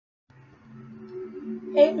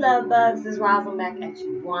Hey love bugs, this is Roslynn back at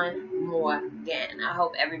you one more again. I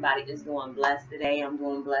hope everybody is doing blessed today. I'm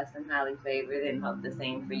doing blessed and highly favored and hope the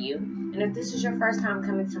same for you. And if this is your first time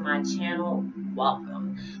coming to my channel,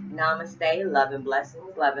 welcome. Namaste, love and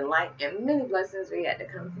blessings, love and light, and many blessings are yet to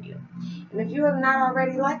come for you. And if you have not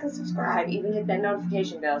already, like and subscribe, even hit that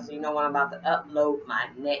notification bell so you know when I'm about to upload my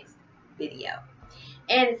next video.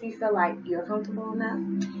 And if you feel like you're comfortable enough,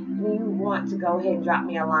 you want to go ahead and drop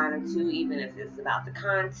me a line or two, even if it's about the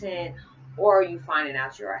content, or you finding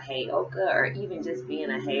out you're a Heyoka, or even just being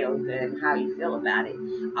a Heyoka and how you feel about it.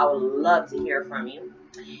 I would love to hear from you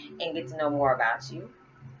and get to know more about you.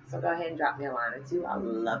 So go ahead and drop me a line or two. I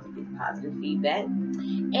would love to get positive feedback.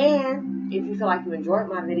 And if you feel like you enjoyed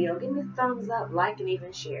my video, give me a thumbs up, like, and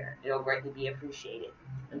even share. It'll greatly be appreciated.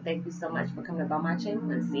 And thank you so much for coming by my channel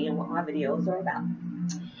and seeing what my videos are about.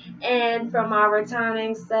 And for my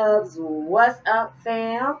returning subs, what's up,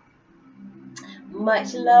 fam?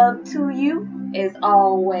 Much love to you, as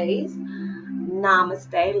always.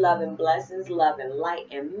 Namaste, love and blessings, love and light,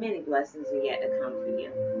 and many blessings are yet to come for you.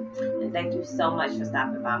 And thank you so much for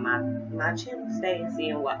stopping by my channel today and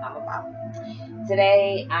seeing what I'm about.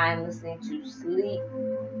 Today, I'm listening to Sleep,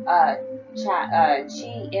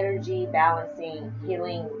 Chi Energy Balancing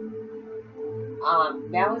Healing,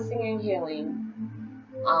 Balancing and Healing,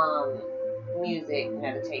 music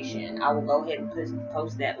meditation. I will go ahead and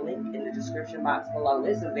post that link in the description box below.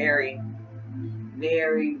 It's a very,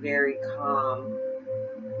 very, very calm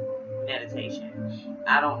meditation.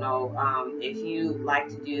 I don't know if you like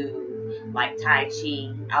to do like Tai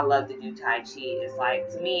Chi. I love to do Tai Chi. It's like,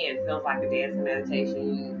 to me, it feels like a dancing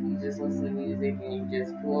meditation. You just listen to music and you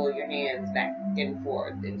just pull your hands back and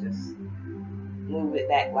forth and just move it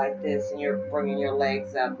back like this, and you're bringing your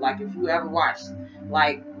legs up. Like if you ever watched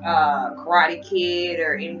like Karate Kid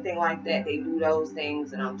or anything like that, they do those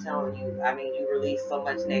things, and I'm telling you, I mean, you release so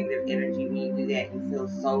much negative energy when you do that. You feel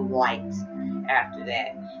so light after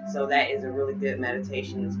that. So that is a really good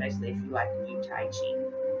meditation, especially if you like to do Tai Chi.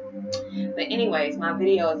 But anyways, my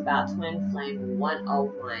video is about Twin Flame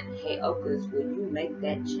 101. Heyokas, will you make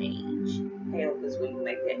that change? Heyokas, will you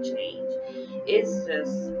make that change? It's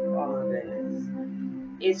just, oh my goodness.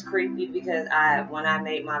 It's creepy because when I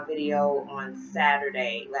made my video on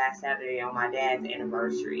Saturday, last Saturday, on my dad's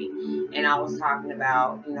anniversary, and I was talking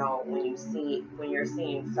about, you know, when you're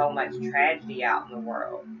seeing so much tragedy out in the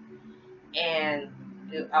world, and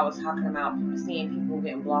I was talking about seeing people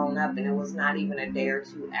getting blown up, and it was not even a day or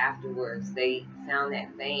two afterwards they found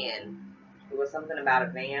that van. It was something about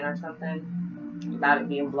a van or something about it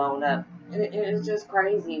being blown up. And it's just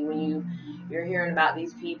crazy when you're hearing about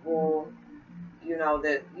these people,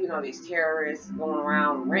 these terrorists going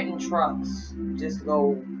around renting trucks just to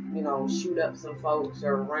go, shoot up some folks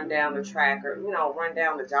or run down the track or, run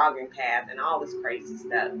down the jogging path and all this crazy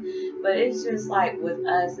stuff. But it's just like with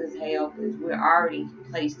us as Heyokas, we're already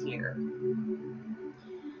placed here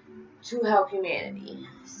to help humanity,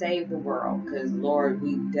 save the world, because Lord,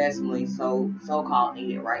 we definitely so-called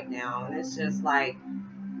need it right now. And it's just like,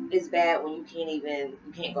 it's bad when you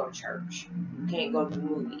can't go to church, you can't go to the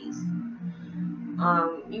movies.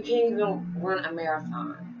 You can't even run a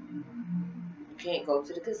marathon. You can't go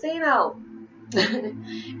to the casino.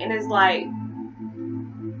 And it's like,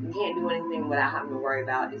 you can't do anything without having to worry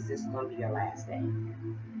about, is this going to be your last day?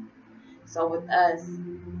 So with us,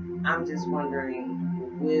 I'm just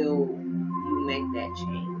wondering, will you make that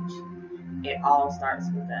change? It all starts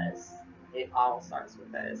with us. It all starts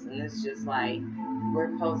with us. And it's just like,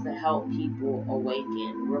 we're supposed to help people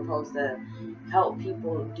awaken. We're supposed to help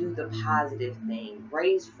people do the positive thing.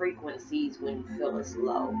 Raise frequencies when you feel it's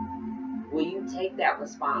low. Will you take that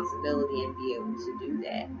responsibility and be able to do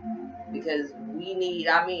that? Because we need,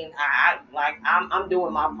 I'm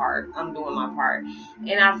doing my part. I'm doing my part.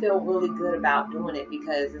 And I feel really good about doing it,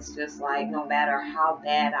 because it's just like, no matter how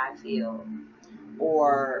bad I feel,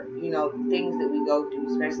 or, things that we go through,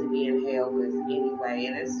 especially being Heyokas anyway.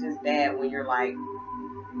 And it's just bad when you're like,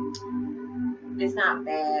 it's not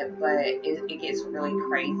bad, but it gets really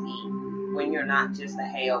crazy when you're not just a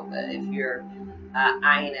Heyoka. If you're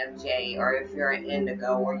INFJ, or if you're an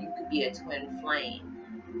indigo, or you could be a twin flame,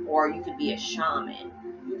 or you could be a shaman,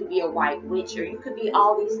 you could be a white witch, or you could be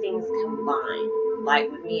all these things combined.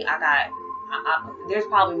 Like with me, there's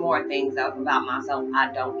probably more things about myself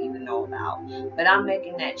I don't even know about, but I'm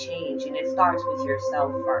making that change, and it starts with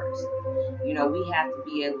yourself first. We have to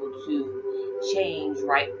be able to change,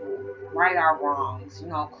 right our wrongs,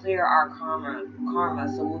 clear our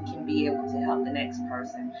karma, so we can be able to help the next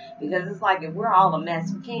person. Because it's like, if we're all a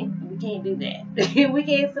mess, we can't do that. We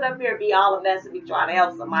can't sit up here and be all a mess and be trying to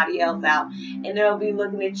help somebody else out, and they'll be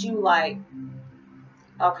looking at you like,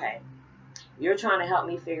 okay, you're trying to help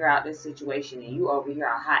me figure out this situation and you over here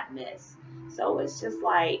a hot mess. So it's just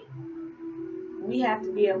like, we have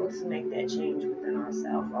to be able to make that change within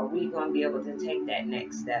ourselves. Are we going to be able to take that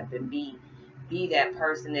next step and be that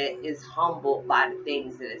person that is humbled by the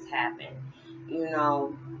things that has happened? You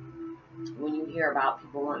know, when you hear about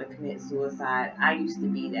people wanting to commit suicide, I used to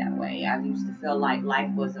be that way. I used to feel like life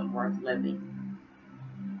wasn't worth living.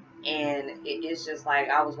 And it's just like,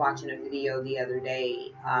 I was watching a video the other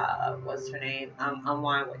day. What's her name? I'm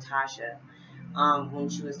on with Tasha. When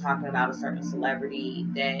she was talking about a certain celebrity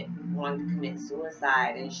that wanted to commit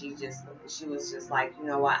suicide, and she was just like, you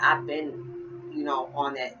know what? I've been,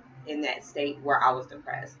 on that in that state where I was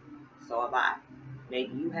depressed. So have I.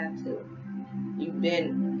 Maybe you have too. You've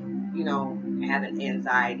been, having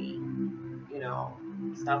anxiety,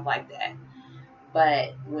 stuff like that.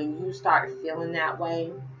 But when you start feeling that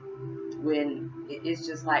way, when it's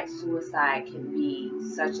just like, suicide can be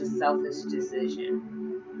such a selfish decision,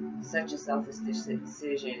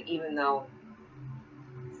 even though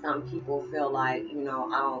some people feel like, I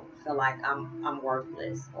don't feel like I'm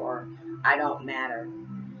worthless, or I don't matter.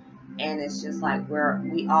 And it's just like,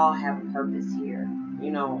 we all have a purpose here.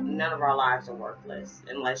 None of our lives are worthless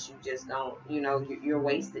unless you just don't, you're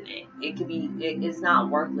wasting it. It could be, it's not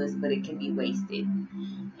worthless, but it can be wasted.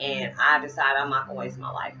 And I decided I'm not gonna waste my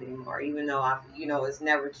life anymore, even though it's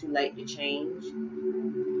never too late to change.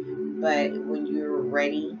 But when you're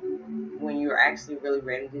ready, when you're actually really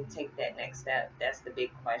ready to take that next step, that's the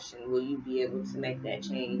big question. Will you be able to make that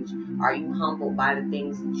change? Are you humbled by the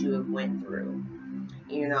things that you have went through?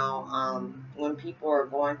 When people are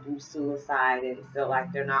going through suicide and feel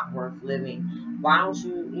like they're not worth living, why don't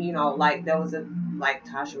you, like like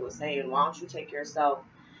Tasha was saying, why don't you take yourself,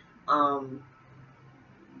 and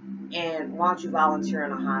why don't you volunteer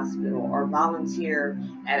in a hospital or volunteer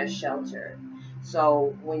at a shelter?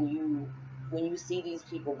 So when you see these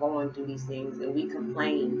people going through these things, and we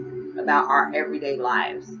complain about our everyday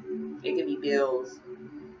lives, it could be bills,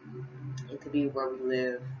 it could be where we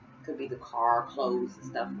live, it could be the car, clothes, and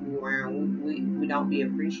stuff we wear. We don't be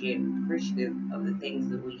appreciative of the things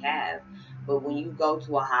that we have. But when you go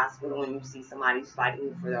to a hospital and you see somebody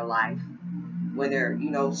fighting for their life, when they're,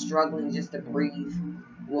 struggling just to breathe,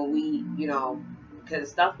 when we,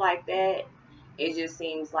 because stuff like that, it just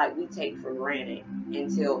seems like we take for granted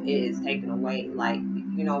until it is taken away. Like,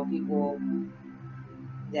 people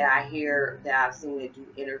that I hear, that I've seen that do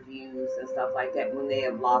interviews and stuff like that, when they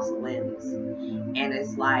have lost limbs, and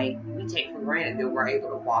it's like, we take for granted that we're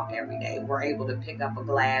able to walk every day, we're able to pick up a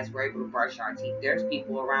glass, we're able to brush our teeth. There's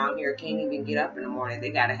people around here can't even get up in the morning, they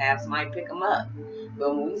got to have somebody pick them up.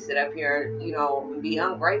 But when we sit up here, and be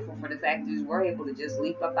ungrateful for the fact that we're able to just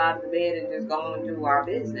leap up out of the bed and just go and do our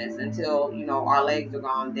business until, our legs are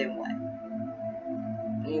gone, then what?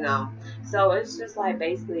 So it's just like,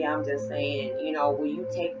 basically, I'm just saying, will you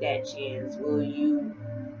take that chance? Will you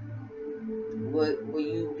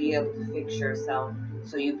be able to fix yourself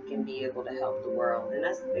so you can be able to help the world? And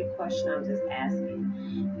that's the big question I'm just asking.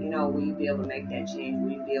 Will you be able to make that change?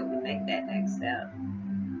 Will you be able to make that next step?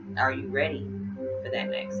 Are you ready for that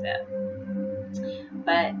next step?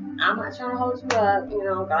 But I'm not trying to hold you up.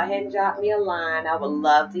 Go ahead and drop me a line. I would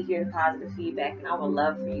love to hear the positive feedback, and I would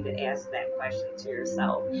love for you to answer that question to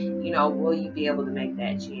yourself. Will you be able to make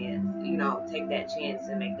that chance? Take that chance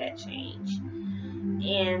and make that change.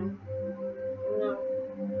 And,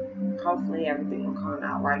 hopefully everything will come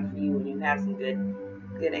out right for you, and you have some good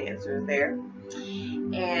answers there.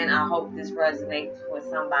 And I hope this resonates with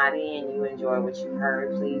somebody and you enjoy what you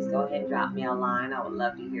heard. Please go ahead and drop me a line. I would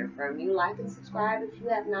love to hear from you. Like and subscribe if you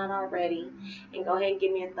have not already. And go ahead and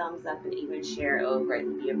give me a thumbs up and even share. It will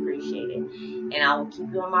greatly be appreciated. And I will keep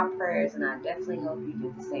you in my prayers, and I definitely hope you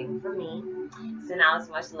do the same for me. Send out as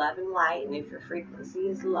much love and light. And if your frequency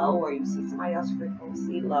is low, or you see somebody else's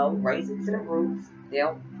frequency low, raise it to the roots.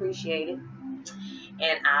 They'll appreciate it.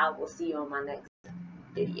 And I will see you on my next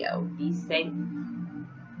video. Be safe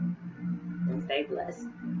and stay blessed.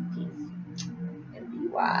 Peace and be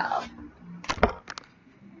wild.